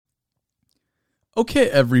Okay,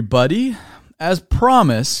 everybody, as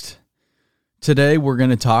promised, today we're going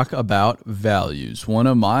to talk about values, one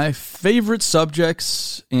of my favorite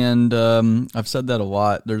subjects, and I've said that a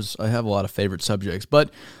lot. I have a lot of favorite subjects,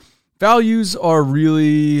 but values are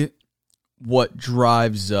really what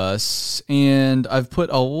drives us, and I've put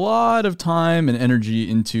a lot of time and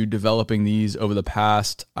energy into developing these over the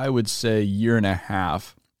past, I would say, year and a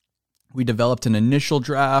half. We developed an initial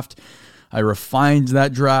draft. I refined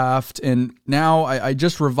that draft, and now I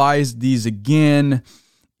just revised these again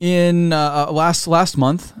in last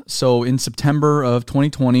month, so in September of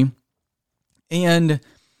 2020, and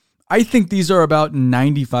I think these are about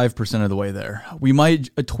 95% of the way there. We might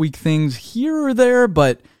tweak things here or there,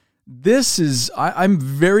 but I'm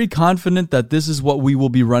very confident that this is what we will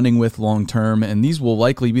be running with long term, and these will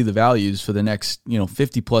likely be the values for the next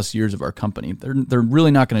 50 plus years of our company. They're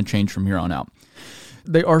really not going to change from here on out.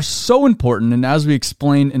 They are so important, and as we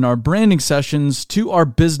explain in our branding sessions, to our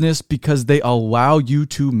business because they allow you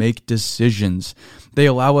to make decisions. They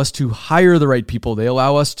allow us to hire the right people. They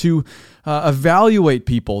allow us to evaluate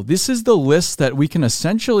people. This is the list that we can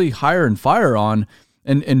essentially hire and fire on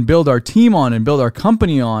and build our team on and build our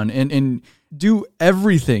company on and do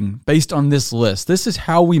everything based on this list. This is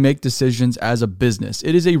how we make decisions as a business.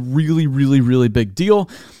 It is a really, really, really big deal,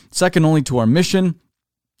 second only to our mission.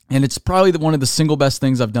 And it's probably one of the single best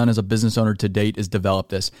things I've done as a business owner to date is develop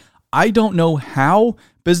this. I don't know how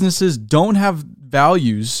businesses don't have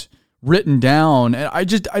values written down. And I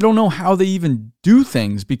don't know how they even do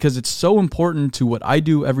things because it's so important to what I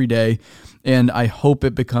do every day. And I hope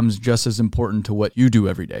it becomes just as important to what you do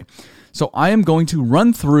every day. So I am going to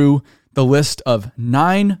run through the list of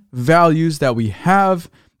 9 values that we have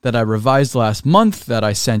that I revised last month that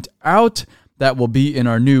I sent out. That will be in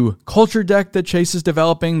our new culture deck that Chase is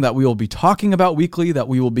developing, that we will be talking about weekly, that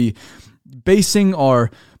we will be basing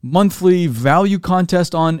our monthly value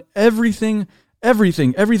contest on. Everything's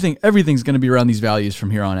going to be around these values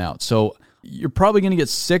from here on out. So you're probably going to get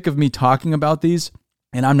sick of me talking about these,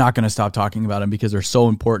 and I'm not going to stop talking about them because they're so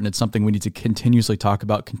important. It's something we need to continuously talk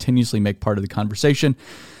about, continuously make part of the conversation.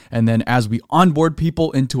 And then as we onboard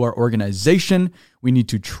people into our organization, we need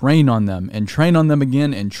to train on them and train on them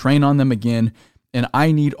again and train on them again. And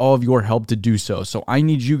I need all of your help to do so. So I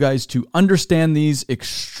need you guys to understand these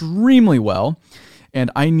extremely well.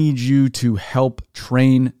 And I need you to help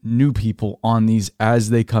train new people on these as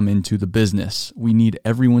they come into the business. We need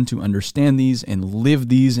everyone to understand these and live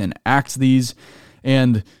these and act these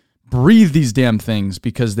and breathe these damn things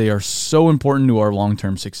because they are so important to our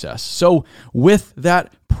long-term success. So with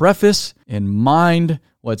that preface in mind,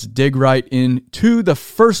 let's dig right into the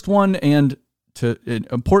first one. And to an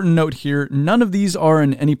important note here, none of these are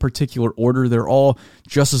in any particular order. They're all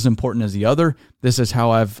just as important as the other. This is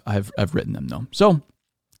how I've written them though. So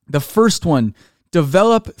the first one,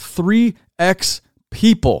 develop 3x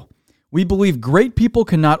people. We believe great people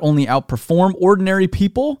can not only outperform ordinary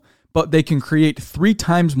people, but they can create 3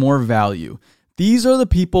 times more value. These are the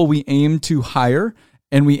people we aim to hire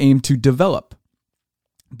and we aim to develop.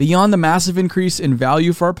 Beyond the massive increase in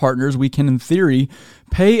value for our partners, we can, in theory,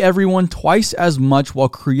 pay everyone twice as much while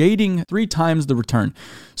creating 3 times the return.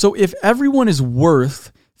 So if everyone is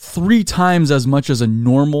worth 3 times as much as a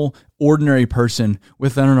normal, ordinary person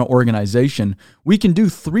within an organization, we can do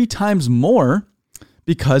 3 times more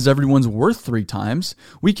because everyone's worth 3 times.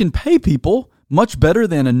 We can pay people much better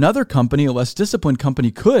than another company, a less disciplined company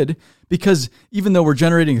could, because even though we're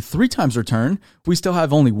generating 3 times return, we still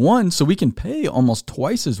have only 1, so we can pay almost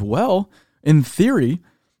twice as well in theory,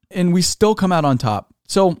 and we still come out on top.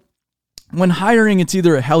 So when hiring, it's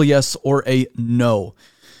either a hell yes or a no.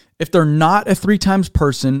 If they're not a 3 times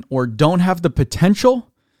person or don't have the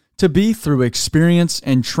potential to be through experience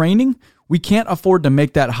and training, we can't afford to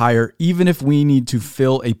make that hire even if we need to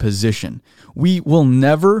fill a position. We will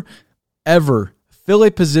never ever fill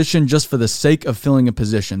a position just for the sake of filling a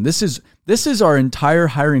position. This is our entire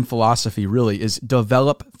hiring philosophy, really, is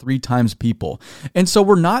develop 3 times people. And so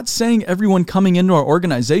we're not saying everyone coming into our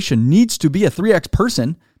organization needs to be a 3x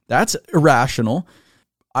person. That's irrational.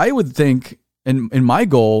 I would think, and my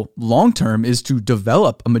goal long-term is to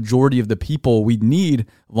develop a majority of the people we need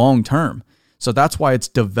long-term. So that's why it's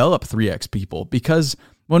develop 3x people, because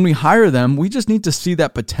when we hire them, we just need to see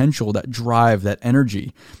that potential, that drive, that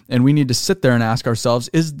energy. And we need to sit there and ask ourselves,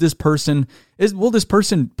 will this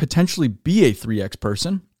person potentially be a 3x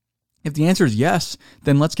person? If the answer is yes,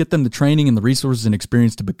 then let's get them the training and the resources and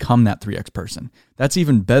experience to become that 3x person. That's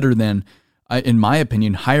even better than, in my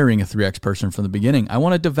opinion, hiring a 3x person from the beginning. I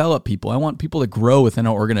want to develop people. I want people to grow within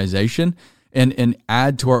our organization and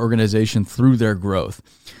add to our organization through their growth.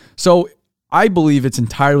 So I believe it's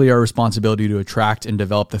entirely our responsibility to attract and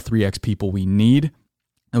develop the 3X people we need.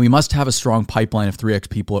 And we must have a strong pipeline of 3X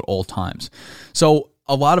people at all times. So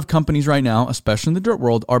a lot of companies right now, especially in the dirt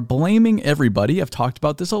world, are blaming everybody. I've talked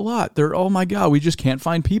about this a lot. They're, oh my God, we just can't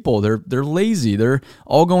find people. They're lazy. They're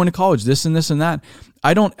all going to college, this and this and that.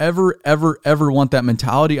 I don't ever want that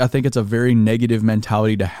mentality. I think it's a very negative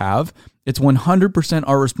mentality to have. It's 100%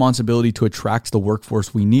 our responsibility to attract the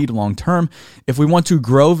workforce we need long term. If we want to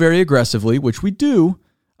grow very aggressively, which we do,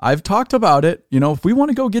 I've talked about it. If we want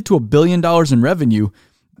to go get to $1 billion in revenue,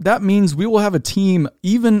 that means we will have a team,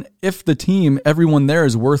 even if the team, everyone there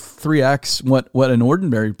is worth 3X what an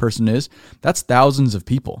ordinary person is. That's thousands of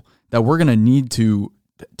people that we're going to need to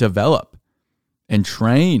develop and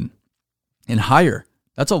train and hire.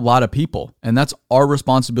 That's a lot of people, and that's our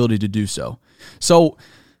responsibility to do so. So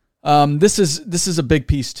this is a big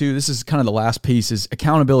piece too. This is kind of the last piece, is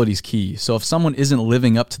accountability is key. So if someone isn't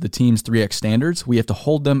living up to the team's 3X standards, we have to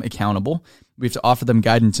hold them accountable. We have to offer them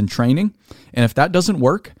guidance and training. And if that doesn't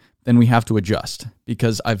work, then we have to adjust.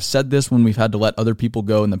 Because I've said this when we've had to let other people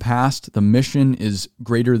go in the past, the mission is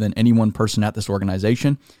greater than any one person at this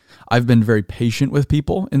organization. I've been very patient with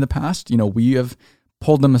people in the past. We have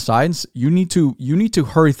pulled them aside. And you need to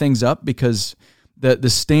hurry things up, because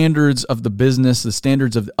the standards of the business, the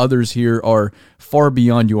standards of others here are far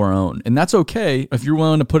beyond your own. And that's okay. If you're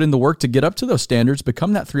willing to put in the work to get up to those standards,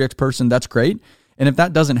 become that 3X person, that's great. And if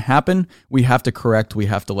that doesn't happen, we have to correct, we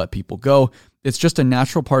have to let people go. It's just a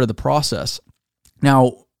natural part of the process.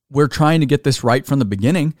 Now, we're trying to get this right from the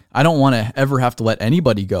beginning. I don't want to ever have to let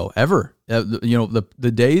anybody go, ever.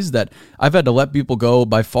 The days that I've had to let people go,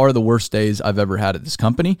 by far the worst days I've ever had at this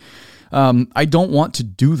company. I don't want to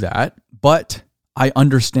do that, but I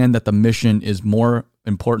understand that the mission is more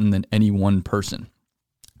important than any one person.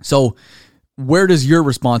 So where does your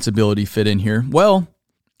responsibility fit in here? Well,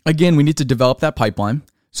 again, we need to develop that pipeline.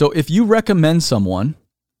 So if you recommend someone,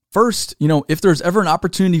 first, if there's ever an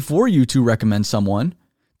opportunity for you to recommend someone,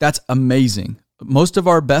 that's amazing. Most of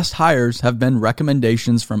our best hires have been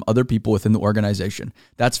recommendations from other people within the organization.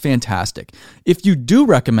 That's fantastic. If you do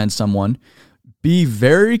recommend someone, be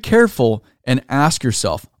very careful and ask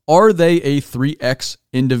yourself, are they a 3X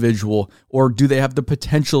individual, or do they have the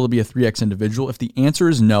potential to be a 3X individual? If the answer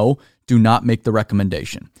is no, do not make the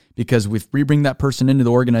recommendation. Because if we bring that person into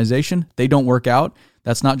the organization, they don't work out.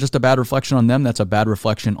 That's not just a bad reflection on them, that's a bad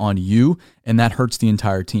reflection on you, and that hurts the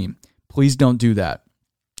entire team. Please don't do that.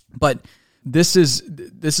 But this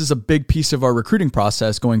is a big piece of our recruiting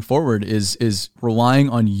process going forward, is relying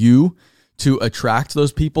on you to attract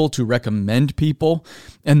those people, to recommend people,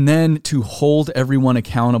 and then to hold everyone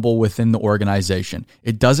accountable within the organization.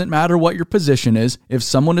 It doesn't matter what your position is. If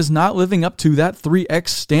someone is not living up to that 3X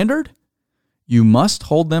standard, you must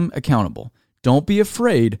hold them accountable. Don't be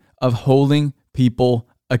afraid of holding people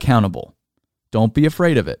accountable. Don't be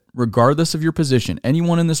afraid of it, regardless of your position.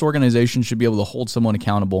 Anyone in this organization should be able to hold someone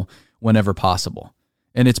accountable whenever possible.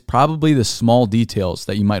 And it's probably the small details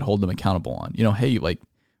that you might hold them accountable on. Hey,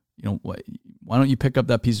 why don't you pick up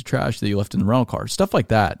that piece of trash that you left in the rental car? Stuff like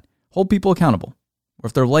that. Hold people accountable. Or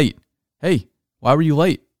if they're late, hey, why were you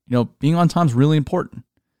late? Being on time is really important.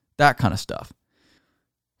 That kind of stuff.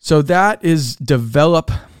 So that is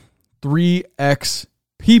develop 3X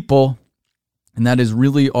people. And that is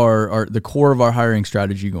really the core of our hiring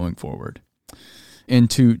strategy going forward. And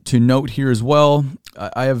to note here as well,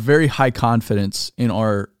 I have very high confidence in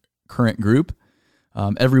our current group.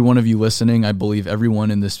 Every one of you listening, I believe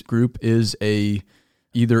everyone in this group is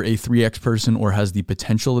either a 3X person or has the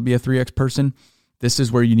potential to be a 3X person. This is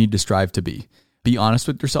where you need to strive to be. Be honest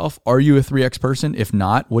with yourself. Are you a 3X person? If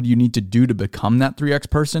not, what do you need to do to become that 3X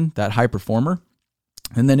person, that high performer?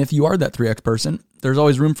 And then if you are that 3X person, there's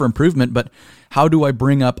always room for improvement, but how do I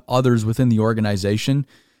bring up others within the organization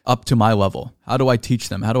up to my level? How do I teach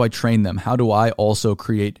them? How do I train them? How do I also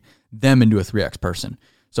create them into a 3X person?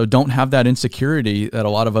 So don't have that insecurity that a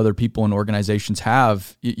lot of other people in organizations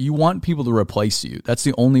have. You want people to replace you. That's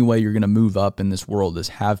the only way you're going to move up in this world, is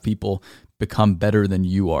have people become better than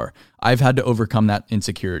you are. I've had to overcome that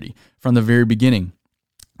insecurity from the very beginning.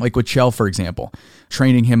 Like with Chell, for example,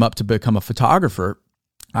 training him up to become a photographer,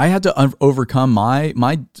 I had to overcome a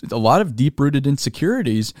lot of deep-rooted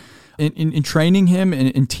insecurities in training him and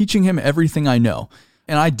in teaching him everything I know.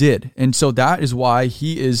 And I did. And so that is why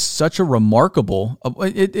he is such a remarkable,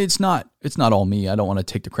 it's not all me. I don't want to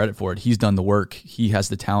take the credit for it. He's done the work. He has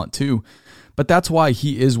the talent too. But that's why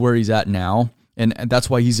he is where he's at now. And that's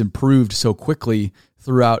why he's improved so quickly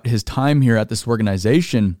throughout his time here at this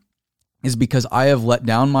organization, is because I have let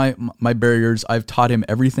down my barriers. I've taught him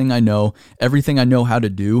everything I know how to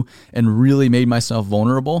do, and really made myself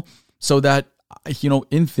vulnerable. so that,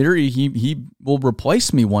 in theory, he will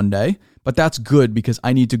replace me one day, but that's good because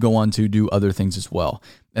I need to go on to do other things as well.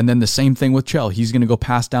 And then the same thing with Chell. He's going to go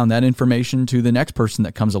pass down that information to the next person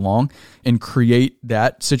that comes along and create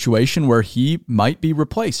that situation where he might be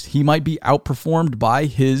replaced. He might be outperformed by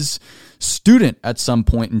his student at some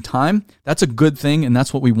point in time. That's a good thing, and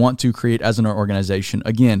that's what we want to create as an organization.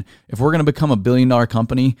 Again, if we're going to become a billion-dollar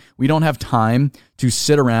company, we don't have time to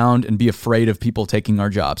sit around and be afraid of people taking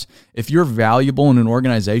our jobs. If you're valuable in an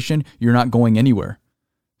organization, you're not going anywhere.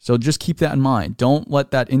 So just keep that in mind. Don't let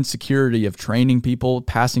that insecurity of training people,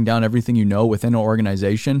 passing down everything you know within an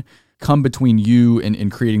organization, come between you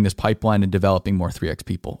and creating this pipeline and developing more 3X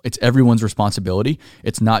people. It's everyone's responsibility.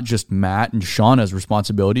 It's not just Matt and Shauna's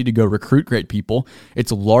responsibility to go recruit great people.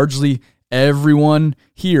 It's largely everyone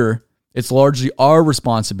here. It's largely our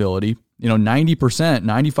responsibility. 90%,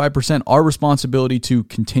 95% our responsibility to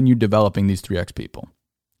continue developing these 3X people.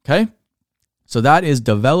 Okay? So that is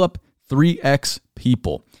develop 3X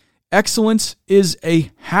people. Excellence is a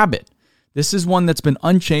habit. This is one that's been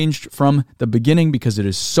unchanged from the beginning because it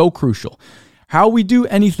is so crucial. How we do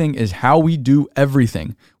anything is how we do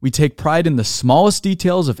everything. We take pride in the smallest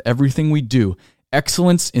details of everything we do.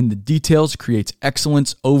 Excellence in the details creates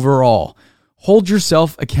excellence overall. Hold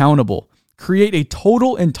yourself accountable. Create a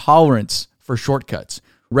total intolerance for shortcuts.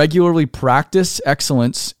 Regularly practice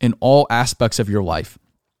excellence in all aspects of your life.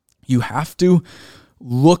 You have to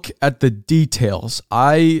look at the details.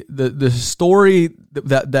 The story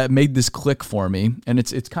that made this click for me, and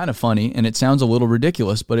it's kind of funny and it sounds a little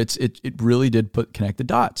ridiculous, but it really did connect the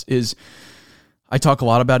dots, is I talk a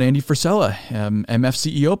lot about Andy Frisella, MF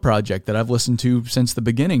CEO project that I've listened to since the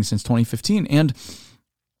beginning, since 2015. And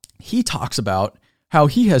he talks about how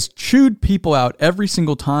he has chewed people out every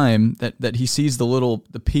single time that he sees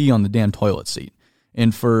the pee on the damn toilet seat.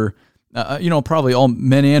 And for probably all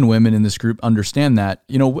men and women in this group understand that.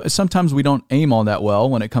 Sometimes we don't aim all that well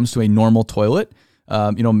when it comes to a normal toilet.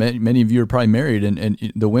 Many of you are probably married,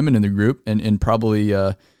 and the women in the group, and probably,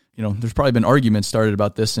 there's probably been arguments started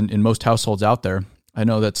about this in most households out there. I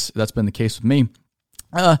know that's been the case with me.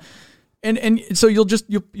 And so you'll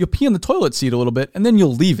pee in the toilet seat a little bit, and then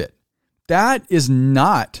you'll leave it. That is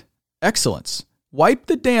not excellence. Wipe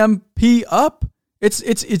the damn pee up.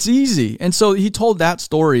 It's easy. And so he told that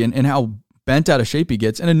story and how bent out of shape he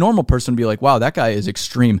gets. And a normal person would be like, wow, that guy is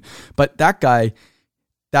extreme. But that guy,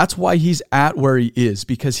 that's why he's at where he is,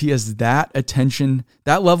 because he has that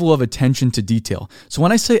level of attention to detail. So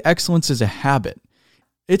when I say excellence is a habit,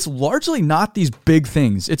 it's largely not these big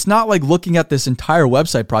things. It's not like looking at this entire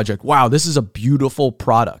website project. Wow, this is a beautiful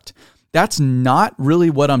product. That's not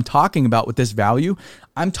really what I'm talking about with this value.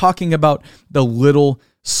 I'm talking about the little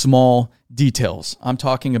small details. I'm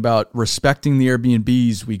talking about respecting the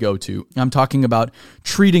Airbnbs we go to. I'm talking about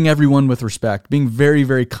treating everyone with respect, being very,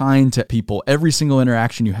 very kind to people, every single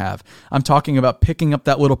interaction you have. I'm talking about picking up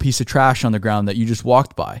that little piece of trash on the ground that you just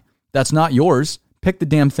walked by. That's not yours. Pick the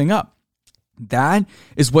damn thing up. That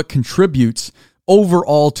is what contributes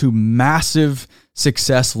overall to massive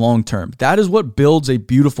success long-term. That is what builds a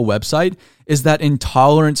beautiful website, is that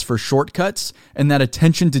intolerance for shortcuts and that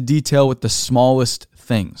attention to detail with the smallest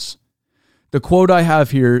things. The quote I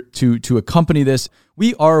have here to accompany this: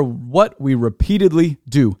 we are what we repeatedly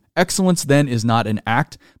do. Excellence then is not an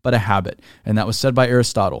act, but a habit. And that was said by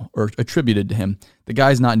Aristotle, or attributed to him. The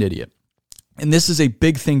guy's not an idiot. And this is a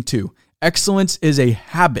big thing too. Excellence is a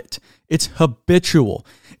habit. It's habitual.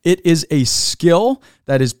 It is a skill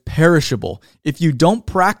that is perishable. If you don't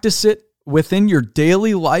practice it within your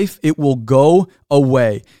daily life, it will go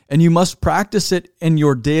away. And you must practice it in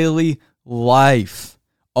your daily life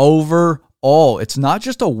overall. It's not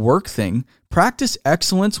just a work thing. Practice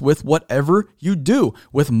excellence with whatever you do,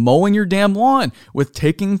 with mowing your damn lawn, with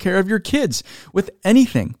taking care of your kids, with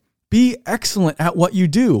anything. Be excellent at what you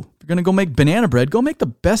do. If you're going to go make banana bread, go make the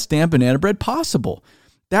best damn banana bread possible.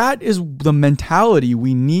 That is the mentality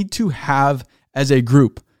we need to have as a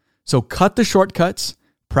group. So cut the shortcuts,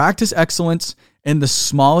 practice excellence, and the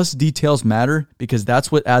smallest details matter, because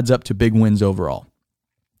that's what adds up to big wins overall.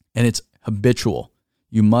 And it's habitual.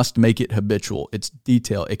 You must make it habitual. It's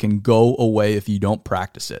detail. It can go away if you don't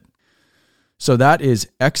practice it. So that is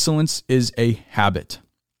excellence is a habit.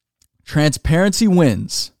 Transparency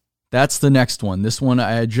wins. That's the next one. This one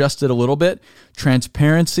I adjusted a little bit.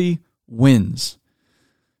 Transparency wins.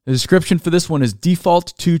 The description for this one is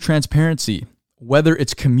default to transparency. Whether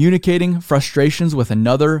it's communicating frustrations with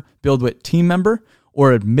another BuildWitt team member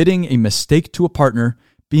or admitting a mistake to a partner,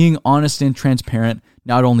 being honest and transparent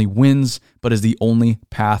not only wins, but is the only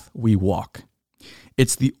path we walk.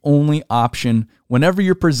 It's the only option. Whenever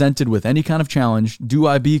you're presented with any kind of challenge, do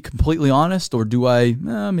I be completely honest, or do I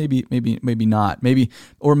maybe not? Maybe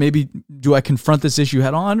do I confront this issue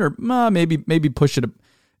head on, or maybe push it?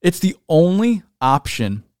 It's the only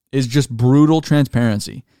option is just brutal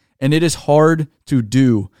transparency. And it is hard to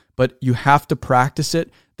do, but you have to practice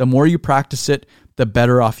it. The more you practice it, the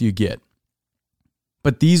better off you get.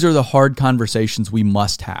 But these are the hard conversations we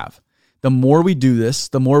must have. The more we do this,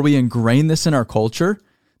 the more we ingrain this in our culture,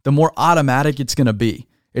 the more automatic it's going to be.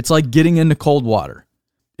 It's like getting into cold water.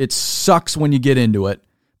 It sucks when you get into it,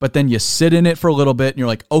 but then you sit in it for a little bit and you're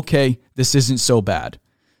like, okay, this isn't so bad.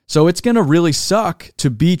 So it's going to really suck to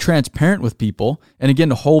be transparent with people, and again,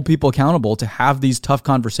 to hold people accountable, to have these tough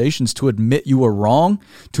conversations, to admit you were wrong,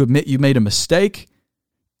 to admit you made a mistake.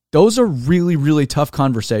 Those are really, really tough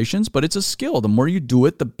conversations, but it's a skill. The more you do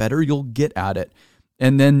it, the better you'll get at it.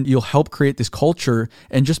 And then you'll help create this culture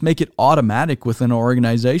and just make it automatic within our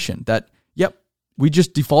organization that, yep, we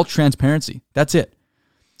just default transparency. That's it.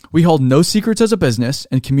 We hold no secrets as a business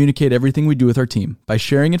and communicate everything we do with our team. By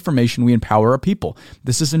sharing information, we empower our people.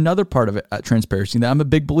 This is another part of it, transparency that I'm a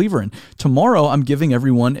big believer in. Tomorrow, I'm giving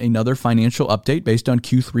everyone another financial update based on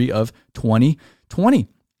Q3 of 2020.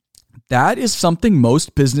 That is something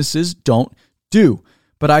most businesses don't do.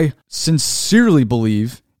 But I sincerely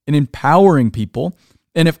believe in empowering people.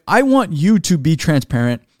 And if I want you to be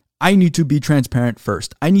transparent, I need to be transparent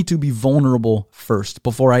first. I need to be vulnerable first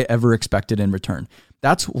before I ever expect it in return.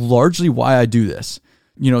 That's largely why I do this.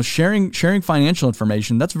 Sharing financial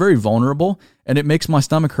information, that's very vulnerable, and it makes my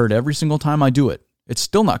stomach hurt every single time I do it. It's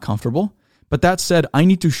still not comfortable. But that said, I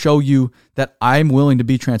need to show you that I'm willing to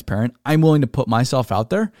be transparent. I'm willing to put myself out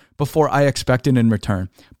there before I expect it in return.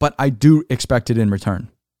 But I do expect it in return.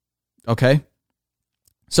 Okay?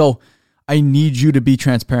 So I need you to be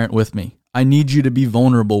transparent with me. I need you to be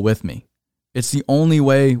vulnerable with me. It's the only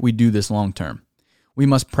way we do this long term. We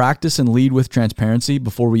must practice and lead with transparency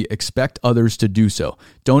before we expect others to do so.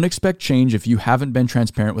 Don't expect change if you haven't been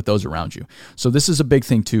transparent with those around you. So this is a big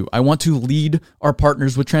thing too. I want to lead our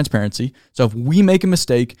partners with transparency. So if we make a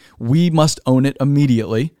mistake, we must own it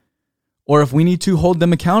immediately. Or if we need to hold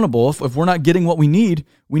them accountable, if we're not getting what we need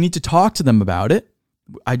to talk to them about it.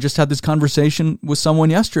 I just had this conversation with someone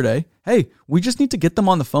yesterday. Hey, we just need to get them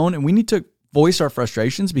on the phone and we need to voice our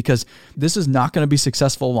frustrations because this is not going to be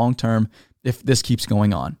successful long term if this keeps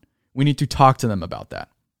going on. We need to talk to them about that.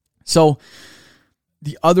 So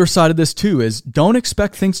the other side of this too is don't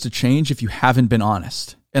expect things to change if you haven't been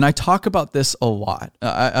honest. And I talk about this a lot.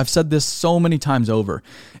 I've said this so many times over.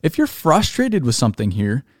 If you're frustrated with something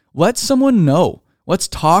here, let someone know. Let's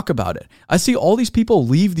talk about it. I see all these people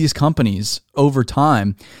leave these companies over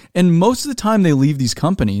time, and most of the time they leave these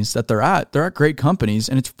companies that they're at great companies,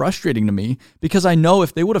 and it's frustrating to me because I know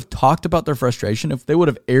if they would have talked about their frustration, if they would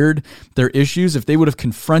have aired their issues, if they would have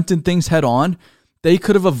confronted things head on, they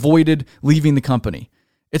could have avoided leaving the company.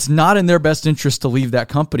 It's not in their best interest to leave that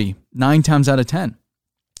company 9 times out of 10.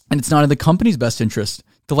 And it's not in the company's best interest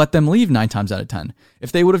to let them leave 9 times out of 10.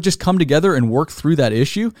 If they would have just come together and worked through that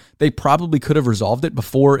issue, they probably could have resolved it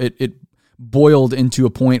before it boiled into a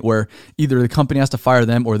point where either the company has to fire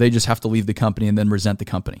them or they just have to leave the company and then resent the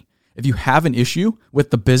company. If you have an issue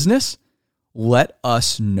with the business, let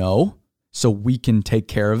us know so we can take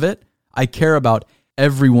care of it. I care about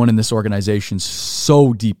everyone in this organization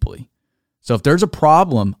so deeply. So if there's a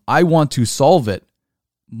problem, I want to solve it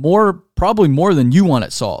probably more than you want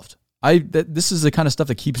it solved. This is the kind of stuff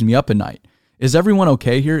that keeps me up at night. Is everyone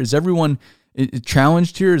okay here? Is everyone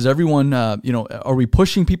challenged here? Is everyone, are we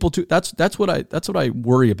pushing people to? That's what I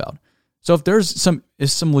worry about. So if there's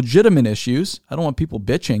some legitimate issues, I don't want people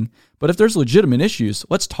bitching, but if there's legitimate issues,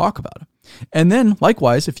 let's talk about them. And then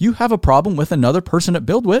likewise, if you have a problem with another person at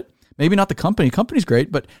BuildWitt, maybe not the company's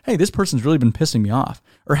great, but hey, this person's really been pissing me off.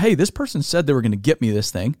 Or hey, this person said they were going to get me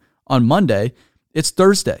this thing on Monday. It's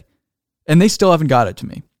Thursday and they still haven't got it to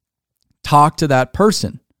me. Talk to that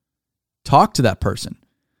person.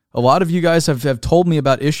 A lot of you guys have told me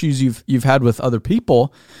about issues you've had with other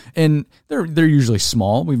people, and they're usually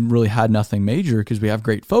small. We've really had nothing major because we have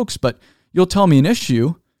great folks, but you'll tell me an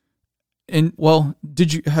issue and well,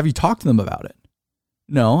 have you talked to them about it?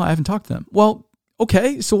 No, I haven't talked to them. Well,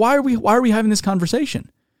 okay, so why are we having this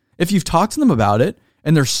conversation? If you've talked to them about it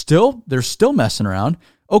and they're still messing around,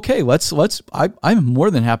 okay, I'm more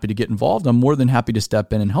than happy to get involved. I'm more than happy to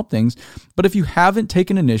step in and help things. But if you haven't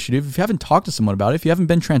taken initiative, if you haven't talked to someone about it, if you haven't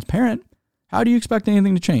been transparent, how do you expect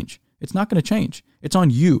anything to change? It's not going to change. It's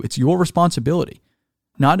on you. It's your responsibility,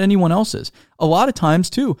 not anyone else's. A lot of times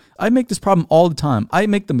too, I make this problem all the time. I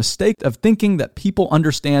make the mistake of thinking that people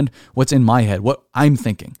understand what's in my head, what I'm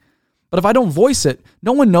thinking. But if I don't voice it,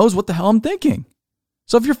 no one knows what the hell I'm thinking.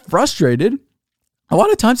 So if you're frustrated, a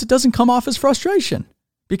lot of times it doesn't come off as frustration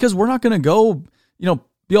because we're not going to go,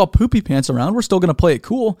 be all poopy pants around. We're still going to play it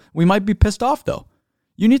cool. We might be pissed off though.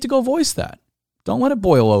 You need to go voice that. Don't let it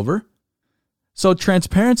boil over. So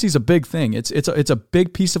transparency is a big thing. It's a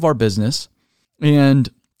big piece of our business. And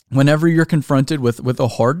whenever you're confronted with a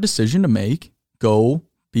hard decision to make, go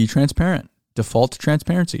be transparent. Default to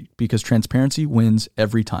transparency because transparency wins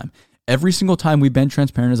every time. Every single time we've been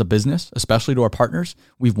transparent as a business, especially to our partners,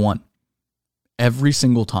 we've won. Every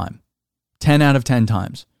single time. 10 out of 10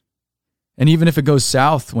 times. And even if it goes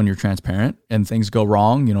south when you're transparent and things go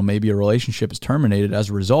wrong, maybe a relationship is terminated as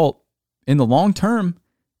a result, in the long term,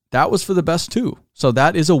 that was for the best too. So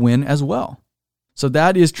that is a win as well. So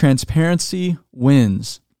that is transparency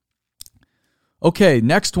wins. Okay,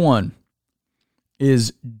 next one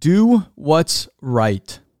is do what's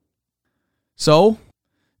right. So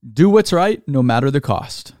do what's right no matter the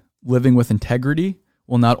cost. Living with integrity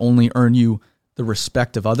will not only earn you the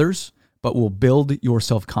respect of others, but will build your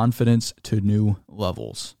self-confidence to new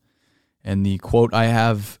levels. And the quote I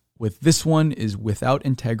have with this one is, without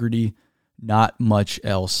integrity, not much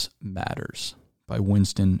else matters, by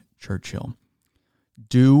Winston Churchill.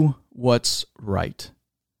 Do what's right.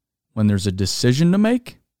 When there's a decision to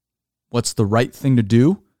make, what's the right thing to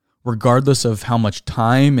do, regardless of how much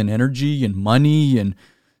time and energy and money and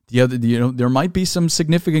there might be some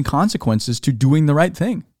significant consequences to doing the right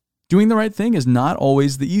thing. Doing the right thing is not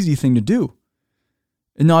always the easy thing to do,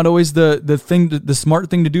 and not always the smart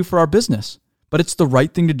thing to do for our business, but it's the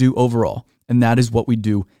right thing to do overall. And that is what we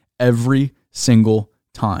do every single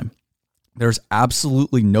time. There's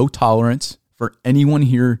absolutely no tolerance for anyone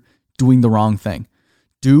here doing the wrong thing.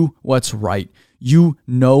 Do what's right. You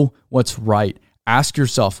know what's right. Ask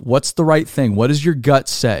yourself, what's the right thing? What does your gut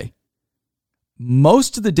say?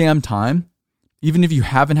 Most of the damn time, even if you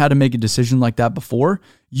haven't had to make a decision like that before,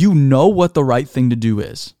 you know what the right thing to do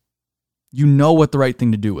is. You know what the right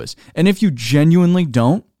thing to do is. And if you genuinely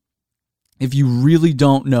don't, if you really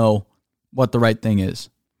don't know what the right thing is,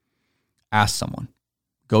 ask someone.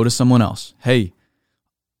 Go to someone else. Hey,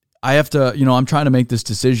 I have to, I'm trying to make this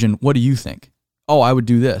decision. What do you think? Oh, I would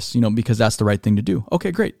do this, because that's the right thing to do.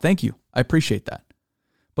 Okay, great. Thank you. I appreciate that.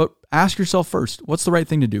 But ask yourself first, what's the right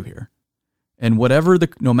thing to do here? And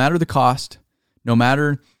no matter the cost, no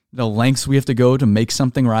matter the lengths we have to go to make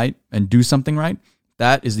something right and do something right,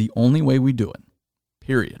 that is the only way we do it.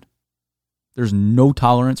 Period. There's no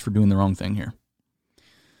tolerance for doing the wrong thing here.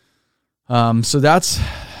 So that's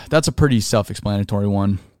a pretty self-explanatory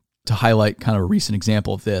one. To highlight kind of a recent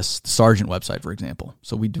example of this, the Sargent website, for example.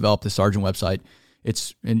 So we developed the Sargent website.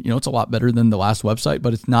 It's a lot better than the last website,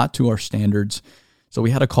 but it's not to our standards. So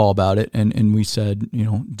we had a call about it, and we said,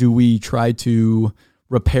 do we try to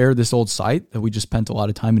repair this old site that we just spent a lot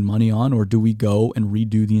of time and money on, or do we go and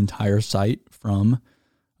redo the entire site from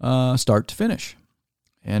start to finish?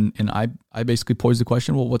 And I basically posed the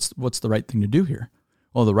question, well, what's the right thing to do here?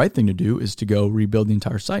 Well, the right thing to do is to go rebuild the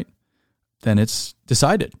entire site. Then it's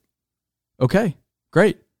decided. Okay,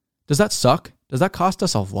 great. Does that suck? Does that cost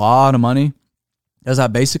us a lot of money? Does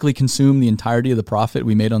that basically consume the entirety of the profit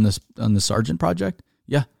we made on the Sargent project?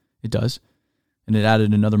 Yeah, it does. And it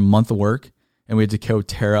added another month of work, and we had to go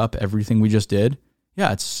tear up everything we just did.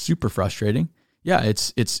 Yeah, it's super frustrating. Yeah,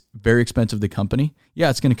 it's very expensive to the company. Yeah,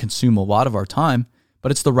 it's going to consume a lot of our time,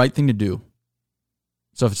 but it's the right thing to do.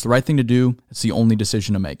 So if it's the right thing to do, it's the only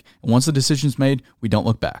decision to make. And once the decision's made, we don't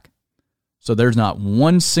look back. So there's not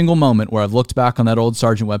one single moment where I've looked back on that old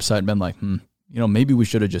Sargent website and been like, maybe we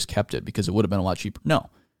should have just kept it because it would have been a lot cheaper. No,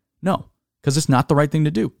 because it's not the right thing to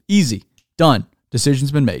do. Easy, done,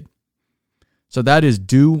 decision's been made. So that is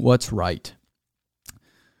do what's right.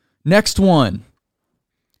 Next one,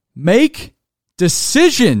 make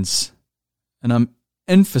decisions. And I'm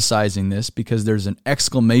emphasizing this because there's an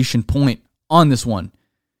exclamation point on this one.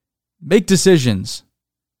 Make decisions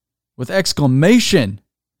with exclamation.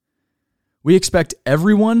 We expect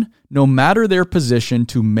everyone, no matter their position,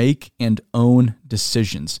 to make and own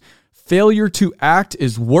decisions. Failure to act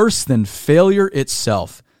is worse than failure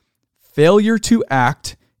itself. Failure to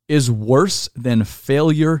act is worse than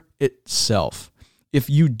failure itself. If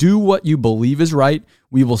you do what you believe is right,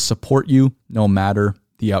 we will support you no matter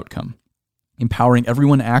the outcome. Empowering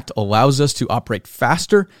everyone to act allows us to operate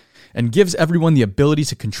faster and gives everyone the ability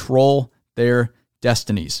to control their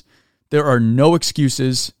destinies. There are no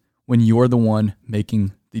excuses when you're the one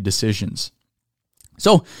making the decisions.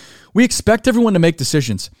 So we expect everyone to make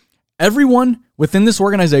decisions. Everyone within this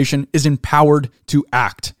organization is empowered to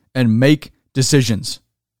act and make decisions.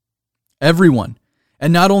 Everyone.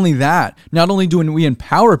 And not only that, not only do we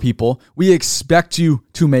empower people, we expect you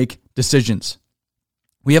to make decisions.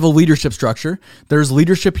 We have a leadership structure. There's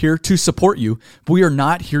leadership here to support you, but we are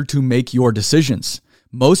not here to make your decisions.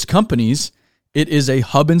 Most companies, it is a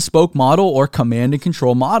hub and spoke model or command and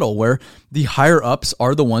control model where the higher ups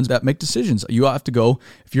are the ones that make decisions. You have to go,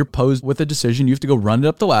 if you're posed with a decision, you have to go run it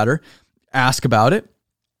up the ladder, ask about it,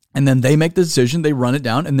 and then they make the decision, they run it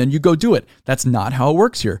down, and then you go do it. That's not how it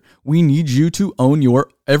works here. We need you to own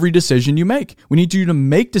every decision you make. We need you to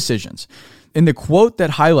make decisions. And the quote that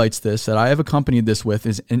highlights this, that I have accompanied this with,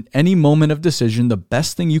 is in any moment of decision, the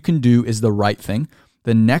best thing you can do is the right thing.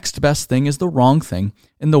 The next best thing is the wrong thing.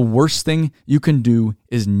 And the worst thing you can do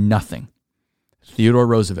is nothing. Theodore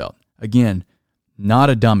Roosevelt. Again, not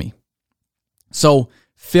a dummy. So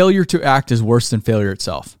failure to act is worse than failure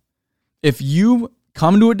itself. If you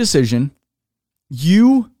come to a decision,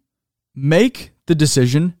 you make the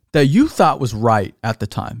decision that you thought was right at the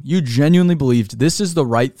time. You genuinely believed this is the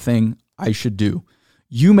right thing I should do.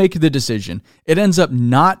 You make the decision. It ends up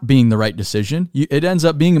not being the right decision. It ends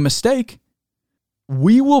up being a mistake.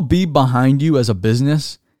 We will be behind you as a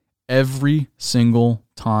business every single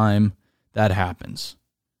time that happens.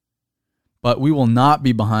 But we will not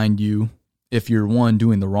be behind you if you're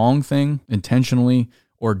doing the wrong thing intentionally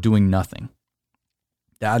or doing nothing.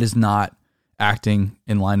 That is not acting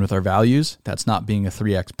in line with our values. That's not being a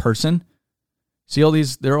 3X person. See all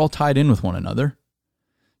these, they're all tied in with one another.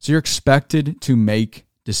 So you're expected to make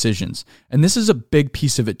decisions. And this is a big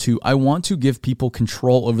piece of it too. I want to give people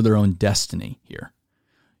control over their own destiny here.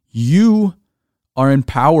 You are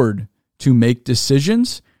empowered to make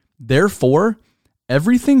decisions. Therefore,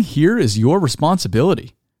 everything here is your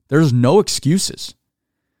responsibility. There's no excuses.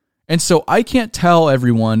 And so I can't tell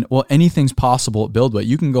everyone, well, anything's possible at BuildWitt.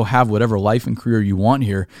 You can go have whatever life and career you want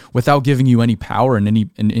here without giving you any power and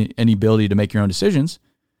any ability to make your own decisions.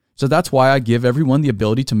 So that's why I give everyone the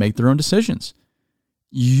ability to make their own decisions.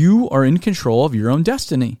 You are in control of your own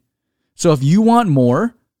destiny. So if you want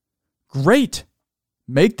more, great.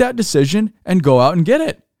 Make that decision and go out and get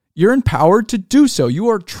it. You're empowered to do so. You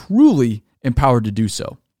are truly empowered to do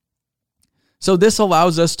so. So this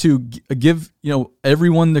allows us to give,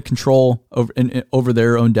 everyone the control over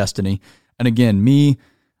their own destiny. And again,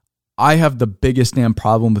 I have the biggest damn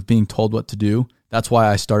problem with being told what to do. That's why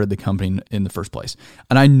I started the company in the first place.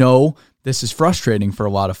 And I know this is frustrating for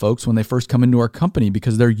a lot of folks when they first come into our company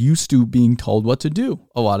because they're used to being told what to do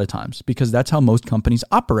a lot of times because that's how most companies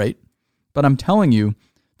operate. But I'm telling you,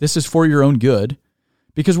 this is for your own good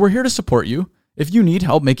because we're here to support you. If you need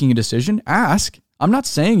help making a decision, ask. I'm not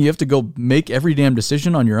saying you have to go make every damn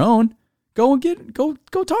decision on your own. Go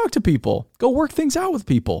talk to people. Go work things out with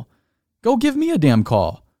people. Go give me a damn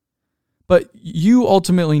call. But you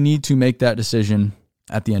ultimately need to make that decision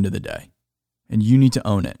at the end of the day. And you need to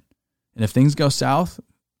own it. And if things go south,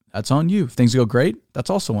 that's on you. If things go great, that's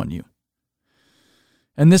also on you.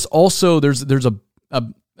 And this also, there's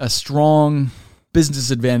a strong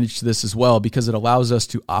business advantage to this as well because it allows us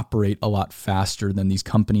to operate a lot faster than these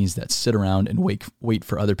companies that sit around and wait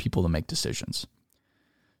for other people to make decisions.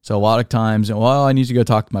 So a lot of times, I need to go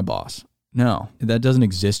talk to my boss. No, that doesn't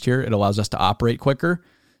exist here. It allows us to operate quicker.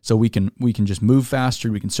 So we can just move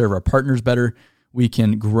faster. We can serve our partners better. We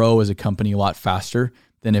can grow as a company a lot faster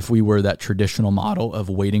than if we were that traditional model of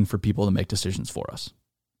waiting for people to make decisions for us.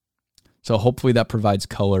 So hopefully that provides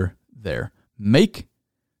color there. Make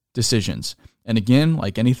decisions. And again,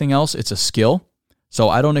 like anything else, it's a skill. So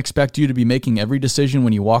I don't expect you to be making every decision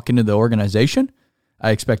when you walk into the organization. I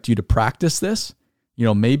expect you to practice this,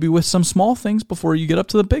 maybe with some small things before you get up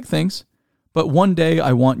to the big things. But one day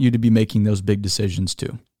I want you to be making those big decisions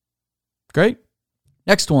too. Great.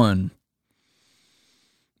 Next one.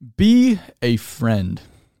 Be a friend.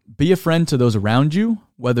 Be a friend to those around you,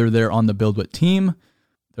 whether they're on the BuildWitt team,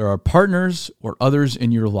 there are partners or others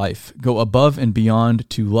in your life. Go above and beyond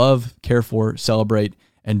to love, care for, celebrate,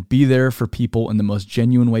 and be there for people in the most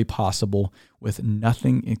genuine way possible with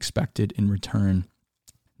nothing expected in return.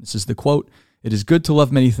 This is the quote. It is good to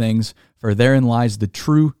love many things, for therein lies the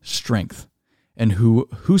true strength. And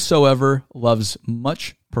whosoever loves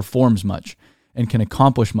much performs much and can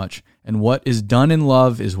accomplish much. And what is done in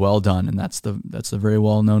love is well done. And that's the very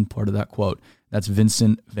well-known part of that quote. That's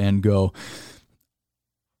Vincent van Gogh.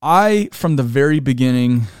 From the very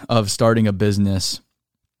beginning of starting a business,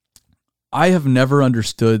 I have never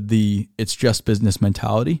understood it's just business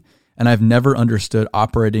mentality. And I've never understood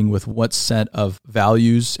operating with what set of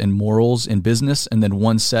values and morals in business and then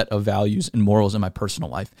one set of values and morals in my personal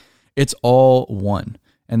life. It's all one.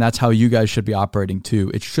 And that's how you guys should be operating too.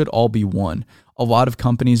 It should all be one. A lot of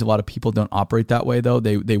companies, a lot of people don't operate that way though.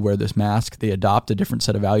 They wear this mask. They adopt a different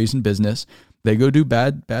set of values in business. They go do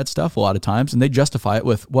bad stuff a lot of times, and they justify it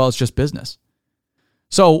with, well, it's just business.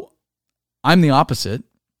 So I'm the opposite.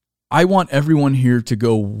 I want everyone here to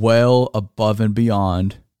go well above and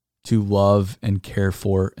beyond to love and care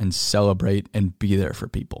for and celebrate and be there for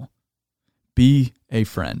people. Be a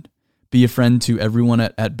friend. Be a friend to everyone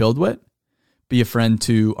at BuildWitt. Be a friend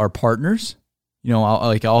to our partners.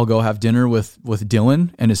 I'll go have dinner with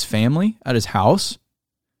Dylan and his family at his house.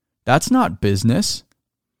 That's not business.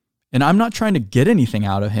 And I'm not trying to get anything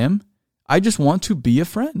out of him. I just want to be a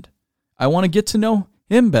friend. I want to get to know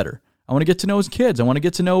him better. I want to get to know his kids. I want to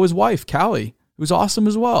get to know his wife, Callie, who's awesome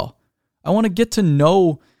as well. I want to get to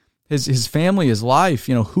know his family, his life,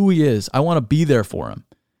 who he is. I want to be there for him.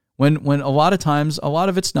 When a lot of times, a lot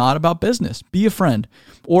of it's not about business. Be a friend.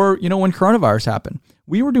 Or, when coronavirus happened,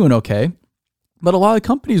 we were doing okay, but a lot of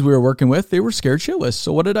companies we were working with, they were scared shitless.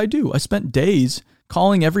 So what did I do? I spent days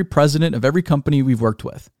calling every president of every company we've worked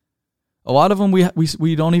with. A lot of them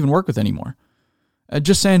we don't even work with anymore.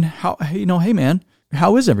 Just saying, hey man,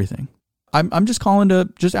 how is everything? I'm just calling to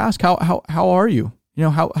just ask how are you?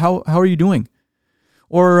 How are you doing?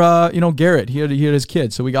 Or Garrett, he had his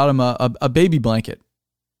kid, so we got him a baby blanket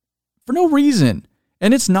for no reason.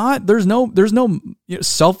 And it's not, there's no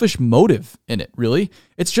selfish motive in it, really.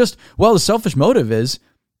 It's just, the selfish motive is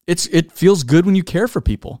it feels good when you care for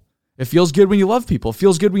people. It feels good when you love people. It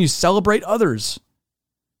feels good when you celebrate others.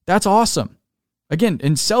 That's awesome. Again,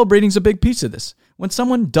 and celebrating is a big piece of this. When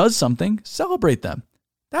someone does something, celebrate them.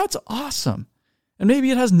 That's awesome. And maybe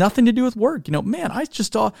it has nothing to do with work. I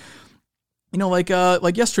just saw, like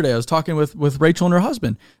yesterday, I was talking with Rachel and her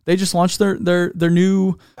husband. They just launched their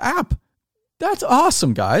new app. That's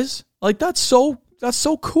awesome, guys. Like that's so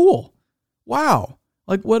cool. Wow.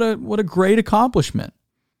 Like what a great accomplishment.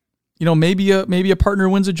 Maybe a partner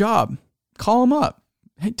wins a job. Call them up.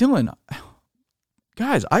 Hey, Dylan,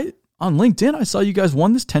 guys, on LinkedIn, I saw you guys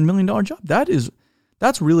won this $10 million job.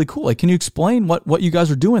 That's really cool. Like, can you explain what you guys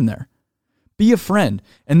are doing there? Be a friend.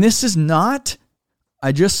 And this is not,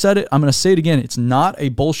 I just said it, I'm going to say it again. It's not a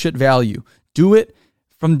bullshit value. Do it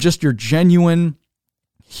from just your genuine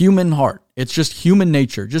human heart. It's just human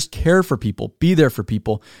nature. Just care for people. Be there for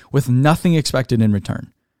people with nothing expected in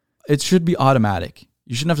return. It should be automatic.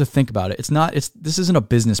 You shouldn't have to think about it. This isn't a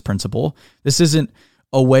business principle. This isn't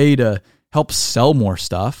a way to help sell more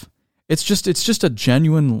stuff. It's just a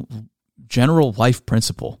genuine, general life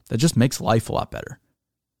principle that just makes life a lot better.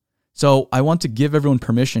 So I want to give everyone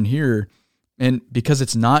permission here, and because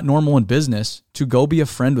it's not normal in business, to go be a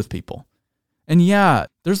friend with people. And yeah,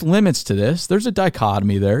 there's limits to this. There's a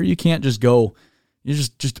dichotomy there. You can't just go, you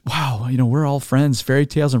just wow, we're all friends, fairy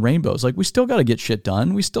tales and rainbows. Like we still got to get shit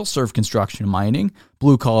done. We still serve construction and mining,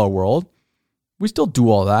 blue collar world. We still do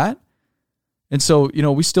all that. And so,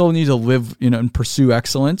 we still need to live, and pursue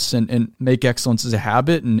excellence and make excellence as a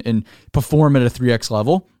habit and perform at a 3X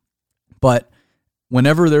level. But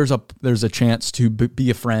whenever there's a chance to be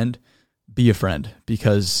a friend,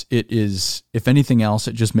 because it is, if anything else,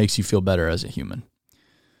 it just makes you feel better as a human.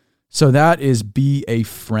 So that is be a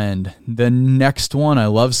friend. The next one, I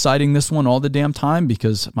love citing this one all the damn time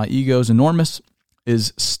because my ego is enormous,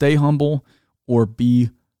 is stay humble or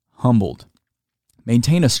be humbled.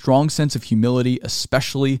 Maintain a strong sense of humility,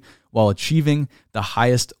 especially while achieving the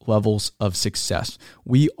highest levels of success.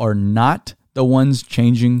 We are not the ones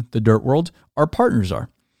changing the dirt world. Our partners are.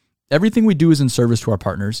 Everything we do is in service to our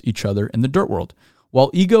partners, each other, and the dirt world.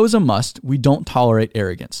 While ego is a must, we don't tolerate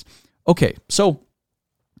arrogance. Okay, so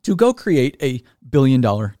to go create a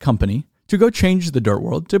billion-dollar company, to go change the dirt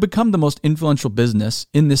world, to become the most influential business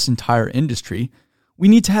in this entire industry, we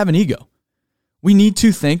need to have an ego. We need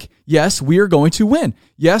to think, yes, we are going to win.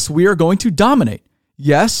 Yes, we are going to dominate.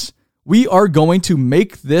 Yes, we are going to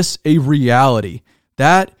make this a reality.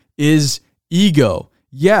 That is ego.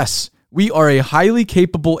 Yes, we are a highly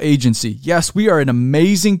capable agency. Yes, we are an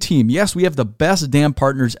amazing team. Yes, we have the best damn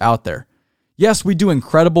partners out there. Yes, we do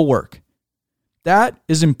incredible work. That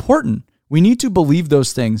is important. We need to believe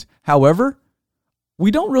those things. However, we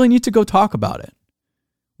don't really need to go talk about it.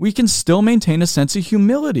 We can still maintain a sense of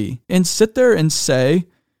humility and sit there and say,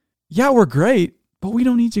 yeah, we're great, but we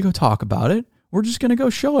don't need to go talk about it. We're just going to go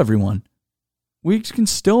show everyone. We can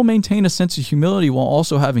still maintain a sense of humility while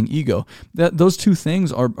also having ego. Those two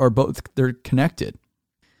things are both, they're connected.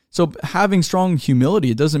 So having strong humility,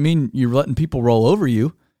 it doesn't mean you're letting people roll over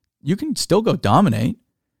you. You can still go dominate,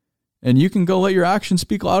 and you can go let your actions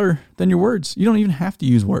speak louder than your words. You don't even have to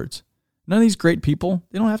use words. None of these great people,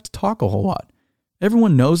 they don't have to talk a whole lot.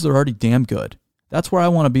 Everyone knows they're already damn good. That's where I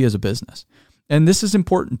want to be as a business. And this is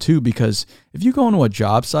important too, because if you go into a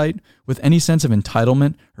job site with any sense of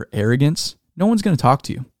entitlement or arrogance, no one's going to talk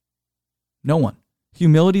to you. No one.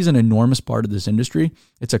 Humility is an enormous part of this industry.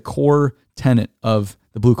 It's a core tenet of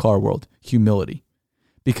the blue collar world, humility.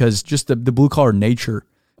 Because just the blue collar nature,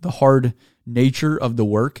 the hard nature of the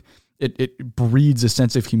work, it breeds a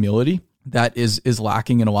sense of humility that is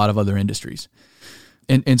lacking in a lot of other industries.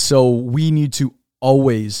 And so we need to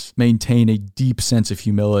always maintain a deep sense of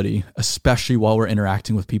humility, especially while we're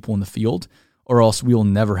interacting with people in the field, or else we will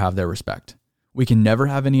never have their respect. We can never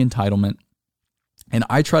have any entitlement. And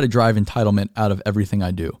I try to drive entitlement out of everything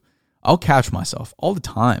I do. I'll catch myself all the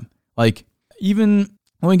time. Like even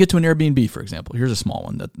when we get to an Airbnb, for example, here's a small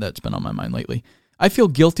one that's been on my mind lately. I feel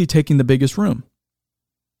guilty taking the biggest room.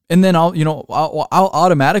 And then I'll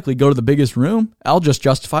automatically go to the biggest room. I'll just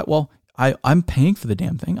justify, well, I'm paying for the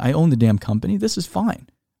damn thing. I own the damn company. This is fine.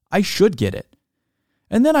 I should get it.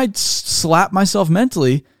 And then I'd slap myself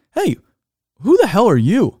mentally. Hey, who the hell are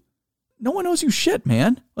you? No one knows you shit,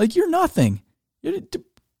 man. Like you're nothing.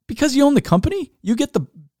 Because you own the company, you get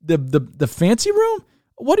the fancy room?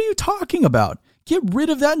 What are you talking about? Get rid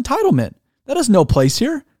of that entitlement. That has no place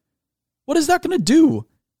here. What is that going to do?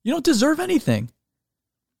 You don't deserve anything.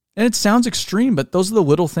 And it sounds extreme, but those are the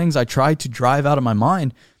little things I try to drive out of my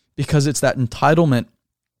mind because it's that entitlement,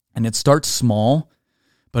 and it starts small,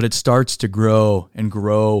 but it starts to grow and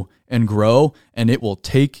grow and grow, and it will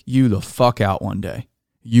take you the fuck out one day.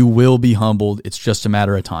 You will be humbled. It's just a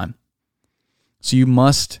matter of time. So you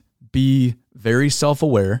must be very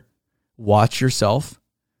self-aware, watch yourself,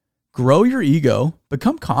 grow your ego,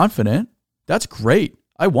 become confident. That's great.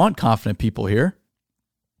 I want confident people here.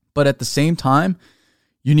 But at the same time,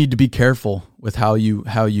 you need to be careful with how you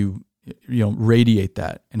radiate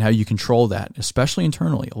that and how you control that, especially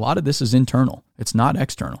internally. A lot of this is internal. It's not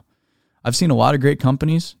external. I've seen a lot of great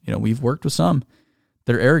companies, we've worked with some,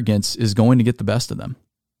 their arrogance is going to get the best of them.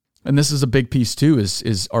 And this is a big piece too,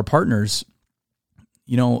 is our partners.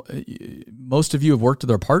 Most of you have worked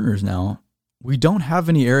with our partners now. We don't have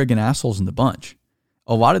any arrogant assholes in the bunch.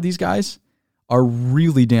 A lot of these guys are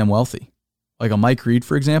really damn wealthy. Like a Mike Reed,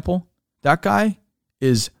 for example, that guy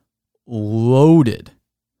is loaded.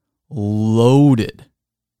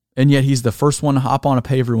 And yet he's the first one to hop on a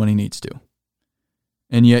paver when he needs to.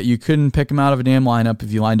 And yet you couldn't pick him out of a damn lineup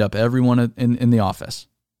if you lined up everyone in the office.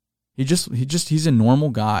 He's a normal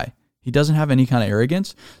guy. He doesn't have any kind of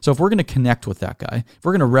arrogance. So if we're going to connect with that guy, if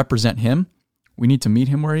we're going to represent him, we need to meet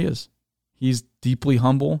him where he is. He's deeply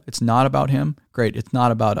humble. It's not about him. Great. It's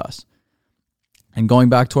not about us. And going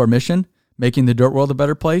back to our mission, making the dirt world a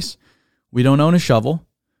better place, we don't own a shovel.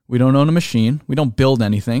 We don't own a machine. We don't build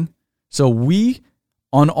anything. So we,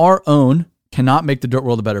 on our own, cannot make the dirt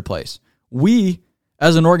world a better place. We,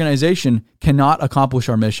 as an organization, cannot accomplish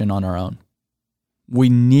our mission on our own. We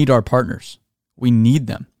need our partners. We need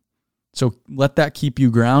them. So let that keep you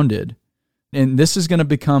grounded. And this is going to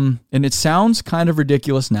become, and it sounds kind of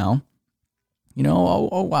ridiculous now.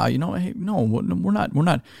 Wow, hey, no, we're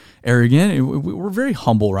not arrogant. We're very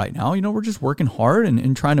humble right now. We're just working hard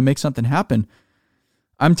and trying to make something happen.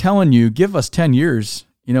 I'm telling you, give us 10 years,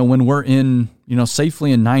 when we're in,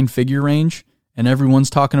 safely in 9-figure range and everyone's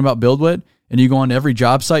talking about BuildWitt and you go on to every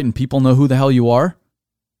job site and people know who the hell you are.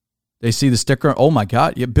 They see the sticker. Oh my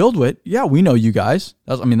God. Yeah, BuildWitt. Yeah, we know you guys.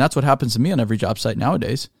 That's what happens to me on every job site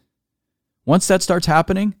nowadays. Once that starts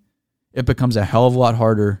happening, it becomes a hell of a lot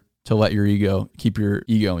harder to let keep your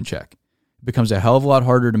ego in check. It becomes a hell of a lot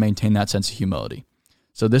harder to maintain that sense of humility.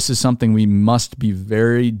 So this is something we must be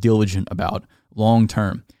very diligent about long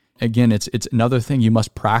term. Again, it's another thing you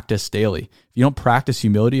must practice daily. If you don't practice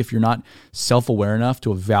humility, if you're not self-aware enough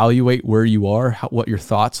to evaluate where you are, what your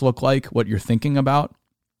thoughts look like, what you're thinking about,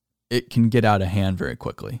 it can get out of hand very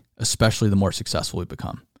quickly, especially the more successful we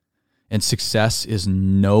become. And success is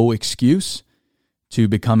no excuse to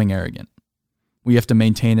becoming arrogant. We have to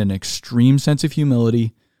maintain an extreme sense of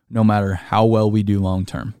humility no matter how well we do long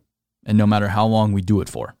term and no matter how long we do it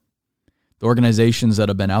for. The organizations that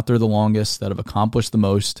have been out there the longest, that have accomplished the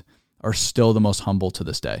most, are still the most humble to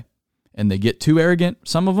this day. And they get too arrogant,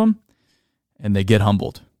 some of them, and they get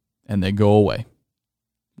humbled and they go away.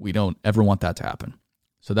 We don't ever want that to happen.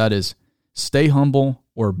 So that is stay humble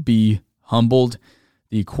or be humbled.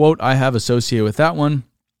 The quote I have associated with that one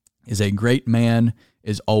is, a great man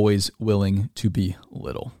is always willing to be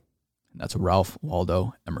little. And that's Ralph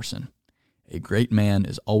Waldo Emerson. A great man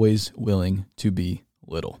is always willing to be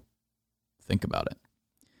little. Think about it.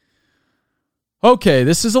 Okay,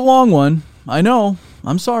 this is a long one. I know.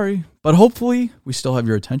 I'm sorry, but hopefully we still have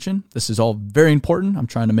your attention. This is all very important. I'm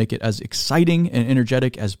trying to make it as exciting and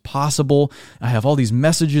energetic as possible. I have all these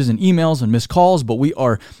messages and emails and missed calls, but we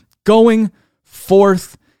are going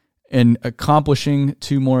forth and accomplishing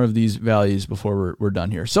 2 more of these values before we're done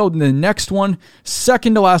here. So the next one,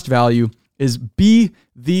 second to last value, is be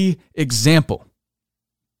the example.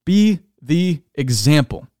 Be the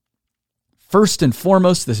example. First and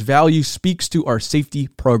foremost, this value speaks to our safety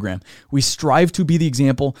program. We strive to be the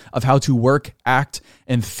example of how to work, act,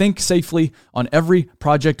 and think safely on every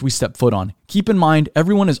project we step foot on. Keep in mind,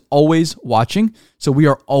 everyone is always watching, so we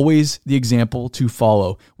are always the example to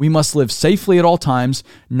follow. We must live safely at all times,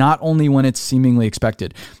 not only when it's seemingly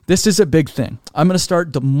expected. This is a big thing. I'm going to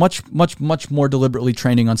start much more deliberately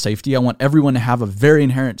training on safety. I want everyone to have a very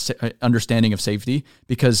inherent understanding of safety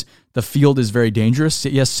because the field is very dangerous.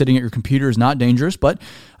 Yes, sitting at your computer is not dangerous, but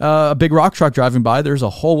a big rock truck driving by, there's a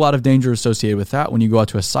whole lot of danger associated with that. When you go out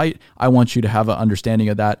to a site, I want you to have an understanding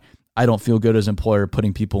of that. I don't feel good as an employer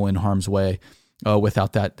putting people in harm's way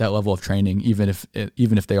without that level of training, even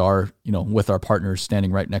if they are, with our partners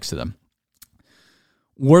standing right next to them.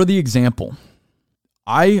 We're the example.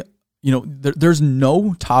 There's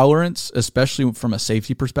no tolerance, especially from a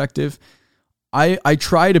safety perspective. I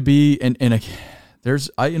try to be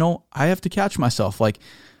I have to catch myself like,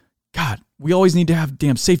 God, we always need to have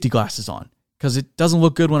damn safety glasses on because it doesn't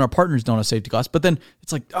look good when our partners don't have safety glasses. But then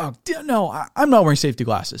it's like, oh, no, I'm not wearing safety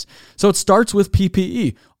glasses. So it starts with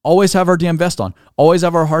PPE. Always have our damn vest on. Always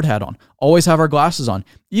have our hard hat on. Always have our glasses on.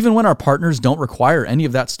 Even when our partners don't require any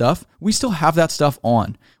of that stuff, we still have that stuff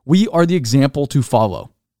on. We are the example to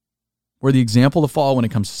follow. We're the example to follow when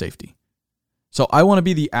it comes to safety. So I want to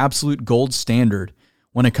be the absolute gold standard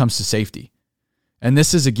when it comes to safety. And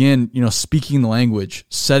this is, again, speaking the language,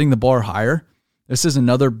 setting the bar higher. This is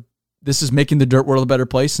making the dirt world a better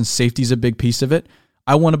place, and safety is a big piece of it.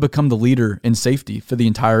 I want to become the leader in safety for the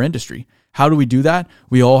entire industry. How do we do that?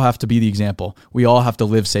 We all have to be the example. We all have to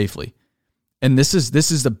live safely. And this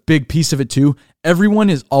is a big piece of it too.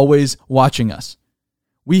 Everyone is always watching us.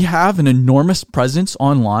 We have an enormous presence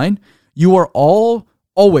online. You are all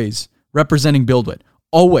always representing BuildWitt.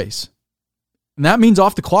 Always. And that means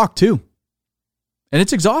off the clock too. And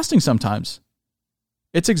it's exhausting sometimes.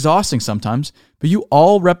 But you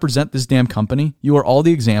all represent this damn company. You are all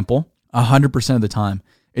the example 100% of the time.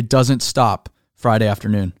 It doesn't stop Friday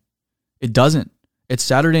afternoon. It doesn't. It's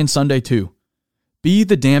Saturday and Sunday too. Be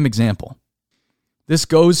the damn example. This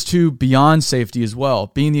goes to beyond safety as well.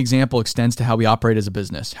 Being the example extends to how we operate as a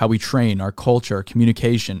business, how we train, our culture, our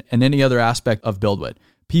communication, and any other aspect of BuildWitt.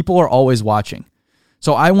 People are always watching.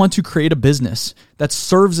 So I want to create a business that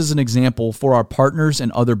serves as an example for our partners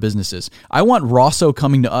and other businesses. I want Rosso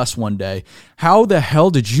coming to us one day. How the hell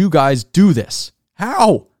did you guys do this?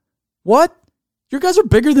 How? What? You guys are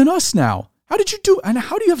bigger than us now. How did you do? And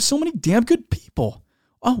how do you have so many damn good people?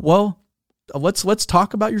 Oh, well, let's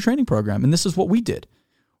talk about your training program. And this is what we did.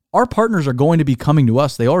 Our partners are going to be coming to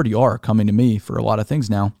us. They already are coming to me for a lot of things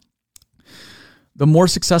now. The more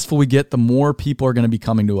successful we get, the more people are going to be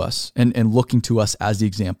coming to us and looking to us as the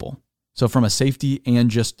example. So from a safety and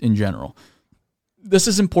just in general. This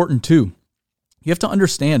is important too. You have to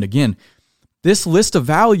understand, again, this list of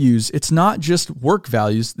values, it's not just work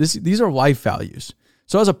values. These are life values.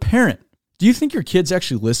 So as a parent, do you think your kids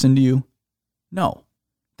actually listen to you? No.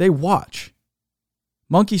 They watch.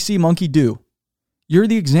 Monkey see, monkey do. You're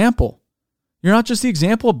the example. You're not just the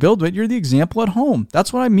example of BuildWitt, you're the example at home.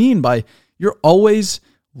 That's what I mean by you're always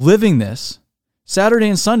living this. Saturday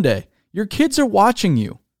and Sunday, your kids are watching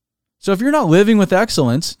you. So if you're not living with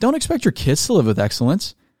excellence, don't expect your kids to live with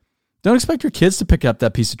excellence. Don't expect your kids to pick up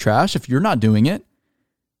that piece of trash if you're not doing it.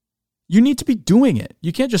 You need to be doing it.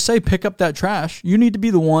 You can't just say pick up that trash. You need to be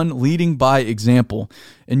the one leading by example.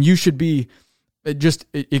 And you should be just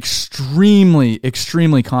extremely,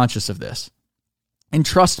 extremely conscious of this. And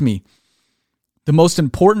trust me, the most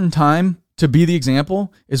important time to be the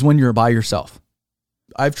example is when you're by yourself.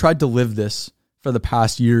 I've tried to live this for the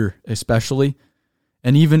past year, especially.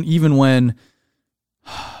 And even when,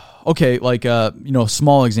 okay, like,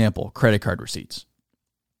 small example, credit card receipts.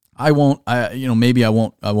 Maybe I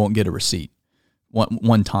won't get a receipt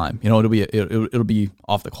one time. It'll be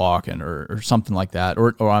off the clock or something like that.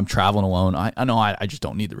 Or I'm traveling alone. I know I just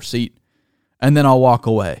don't need the receipt. And then I'll walk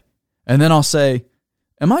away. And then I'll say,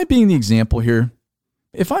 am I being the example here?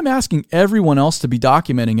 If I'm asking everyone else to be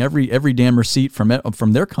documenting every damn receipt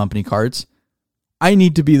from their company cards, I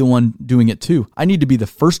need to be the one doing it too. I need to be the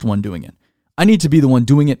first one doing it. I need to be the one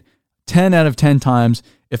doing it 10 out of 10 times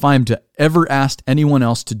if I am to ever ask anyone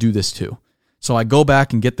else to do this too. So I go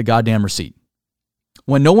back and get the goddamn receipt.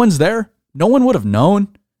 When no one's there, No one would have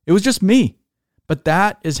known. It was just me. But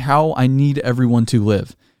that is how I need everyone to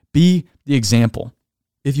live. Be the example.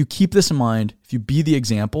 If you keep this in mind, if you be the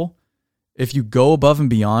example, if you go above and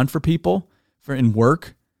beyond for people, for in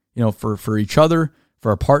work, for each other,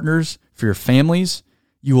 for our partners, for your families,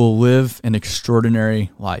 you will live an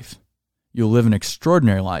extraordinary life. You'll live an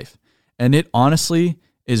extraordinary life. And it honestly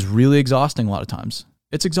is really exhausting a lot of times.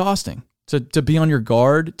 It's exhausting to be on your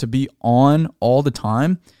guard, to be on all the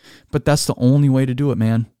time. But that's the only way to do it,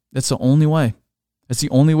 man. That's the only way. It's the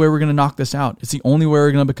only way we're going to knock this out. It's the only way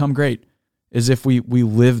we're going to become great, is if we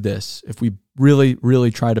live this, if we really,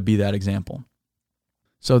 really try to be that example.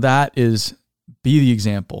 So that is, be the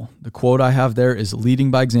example. The quote I have there is, leading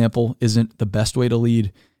by example isn't the best way to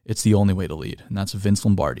lead. It's the only way to lead. And that's Vince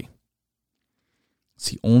Lombardi. It's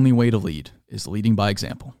the only way to lead, is leading by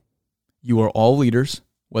example. You are all leaders,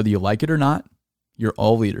 whether you like it or not. You're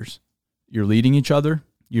all leaders. You're leading each other.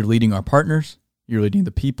 You're leading our partners. You're leading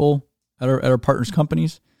the people at our partners'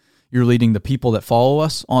 companies. You're leading the people that follow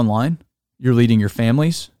us online. You're leading your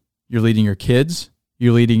families. You're leading your kids.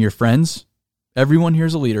 You're leading your friends. Everyone here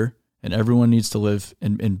is a leader, and everyone needs to live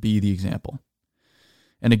and be the example.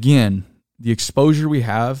 And again, the exposure we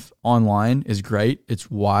have online is great.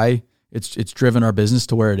 It's why it's driven our business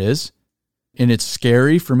to where it is. And it's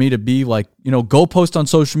scary for me to be like, go post on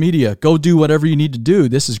social media, go do whatever you need to do.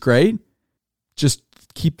 This is great. Just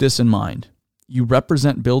keep this in mind. You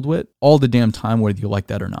represent BuildWitt all the damn time, whether you like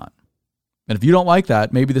that or not. And if you don't like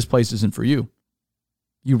that, maybe this place isn't for you.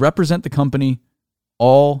 You represent the company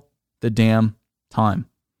all the damn time.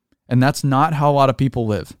 And that's not how a lot of people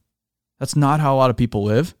live. That's not how a lot of people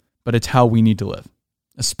live, but it's how we need to live,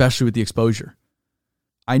 especially with the exposure.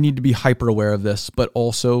 I need to be hyper aware of this, but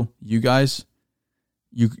also you guys,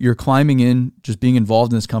 you're climbing in, just being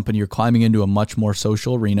involved in this company, you're climbing into a much more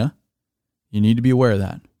social arena. You need to be aware of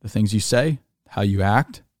that. The things you say, how you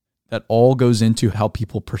act, that all goes into how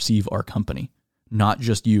people perceive our company, not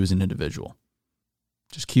just you as an individual.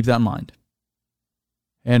 Just keep that in mind.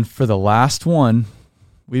 And for the last one,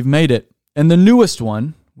 we've made it. And the newest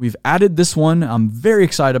one, we've added this one. I'm very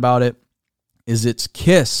excited about it. It's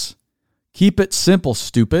KISS. Keep it simple,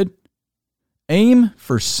 stupid. Aim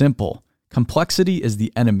for simple. Complexity is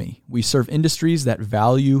the enemy. We serve industries that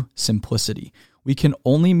value simplicity. We can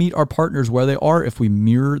only meet our partners where they are if we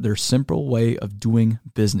mirror their simple way of doing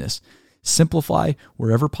business. Simplify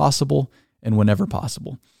wherever possible and whenever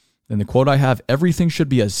possible. Then the quote I have, everything should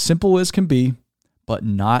be as simple as can be, but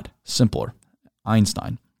not simpler.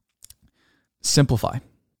 Einstein. Simplify.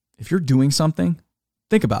 If you're doing something,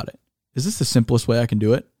 think about it. Is this the simplest way I can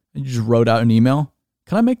do it? And you just wrote out an email.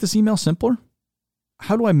 Can I make this email simpler?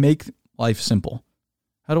 How do I make life simple?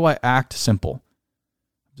 How do I act simple?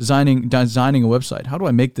 Designing a website. How do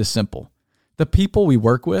I make this simple? The people we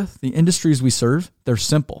work with, the industries we serve, they're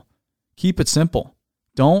simple. Keep it simple.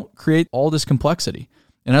 Don't create all this complexity.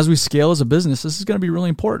 And as we scale as a business, this is going to be really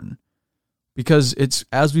important, because it's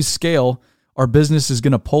as we scale, our business is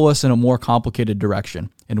going to pull us in a more complicated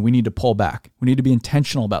direction, and we need to pull back. We need to be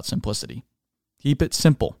intentional about simplicity. Keep it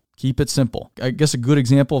simple. Keep it simple. I guess a good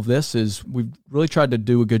example of this is we've really tried to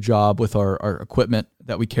do a good job with our equipment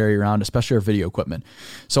that we carry around, especially our video equipment.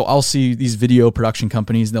 So I'll see these video production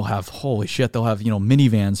companies, they'll have, holy shit, they'll have,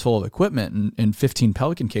 minivans full of equipment and 15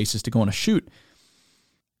 Pelican cases to go on a shoot.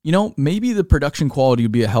 Maybe the production quality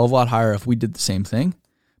would be a hell of a lot higher if we did the same thing,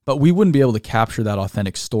 but we wouldn't be able to capture that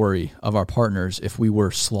authentic story of our partners if we were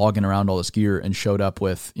slogging around all this gear and showed up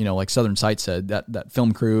with, like Southern Cite said, that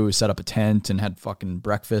film crew set up a tent and had fucking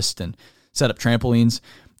breakfast and set up trampolines.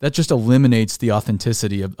 That just eliminates the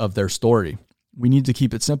authenticity of their story. We need to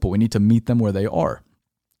keep it simple. We need to meet them where they are.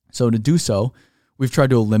 So to do so, we've tried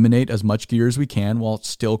to eliminate as much gear as we can while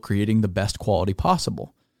still creating the best quality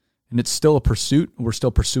possible. And it's still a pursuit. We're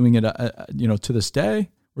still pursuing it, to this day.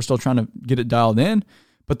 We're still trying to get it dialed in.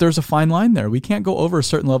 But there's a fine line there. We can't go over a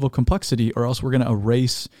certain level of complexity, or else we're going to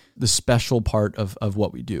erase the special part of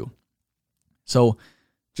what we do. So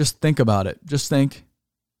just think about it. Just think,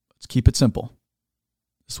 let's keep it simple.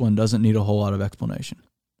 This one doesn't need a whole lot of explanation.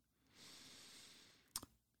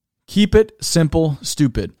 Keep it simple,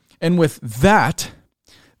 stupid. And with that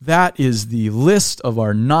is the list of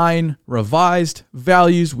our 9 revised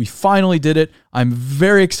values. We finally did it. I'm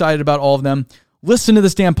very excited about all of them. Listen to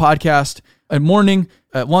this damn podcast at morning,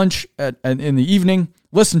 at lunch, and in the evening.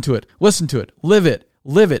 Listen to it. Live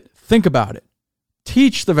it. Think about it.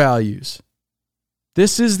 Teach the values.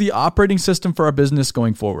 This is the operating system for our business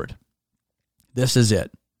going forward. This is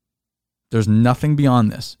it. There's nothing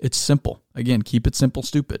beyond this. It's simple. Again, keep it simple,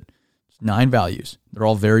 stupid. It's 9 values. They're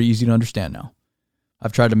all very easy to understand now.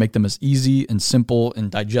 I've tried to make them as easy and simple and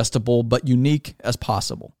digestible, but unique as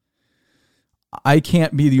possible. I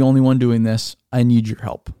can't be the only one doing this. I need your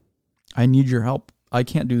help. I need your help. I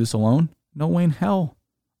can't do this alone. No way in hell.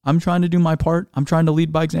 I'm trying to do my part. I'm trying to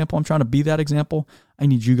lead by example. I'm trying to be that example. I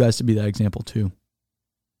need you guys to be that example too.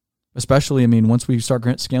 Especially, once we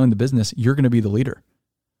start scaling the business, you're going to be the leader.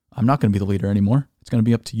 I'm not going to be the leader anymore. It's going to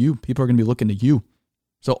be up to you. People are going to be looking to you.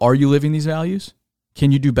 So are you living these values?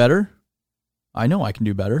 Can you do better? I know I can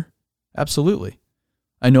do better. Absolutely.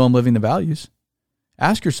 I know I'm living the values.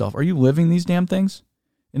 Ask yourself, are you living these damn things?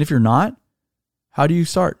 And if you're not, how do you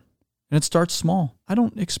start? And it starts small. I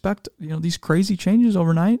don't expect, these crazy changes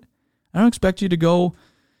overnight. I don't expect you to go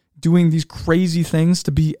doing these crazy things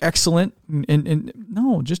to be excellent. And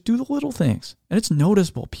no, just do the little things. And it's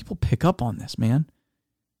noticeable. People pick up on this, man.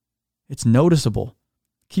 It's noticeable.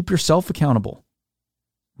 Keep yourself accountable.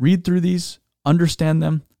 Read through these, understand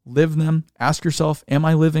them, live them. Ask yourself, am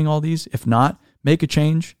I living all these? If not, make a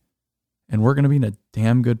change. And we're going to be in a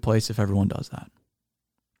damn good place if everyone does that.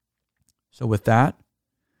 So with that,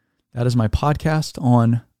 that is my podcast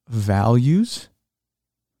on values.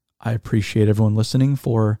 I appreciate everyone listening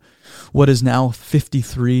for what is now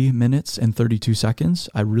 53 minutes and 32 seconds.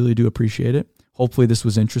 I really do appreciate it. Hopefully this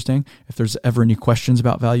was interesting. If there's ever any questions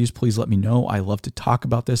about values, please let me know. I love to talk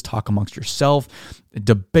about this, talk amongst yourself,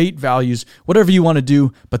 debate values, whatever you want to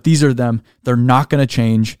do, but these are them. They're not going to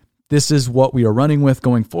change. This is what we are running with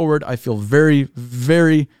going forward. I feel very,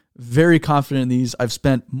 very, very confident in these. I've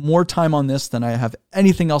spent more time on this than I have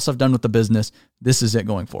anything else I've done with the business. This is it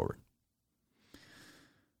going forward.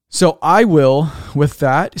 So I will, with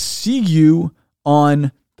that, see you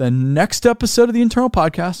on the next episode of the Internal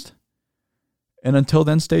Podcast. And until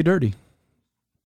then, stay dirty.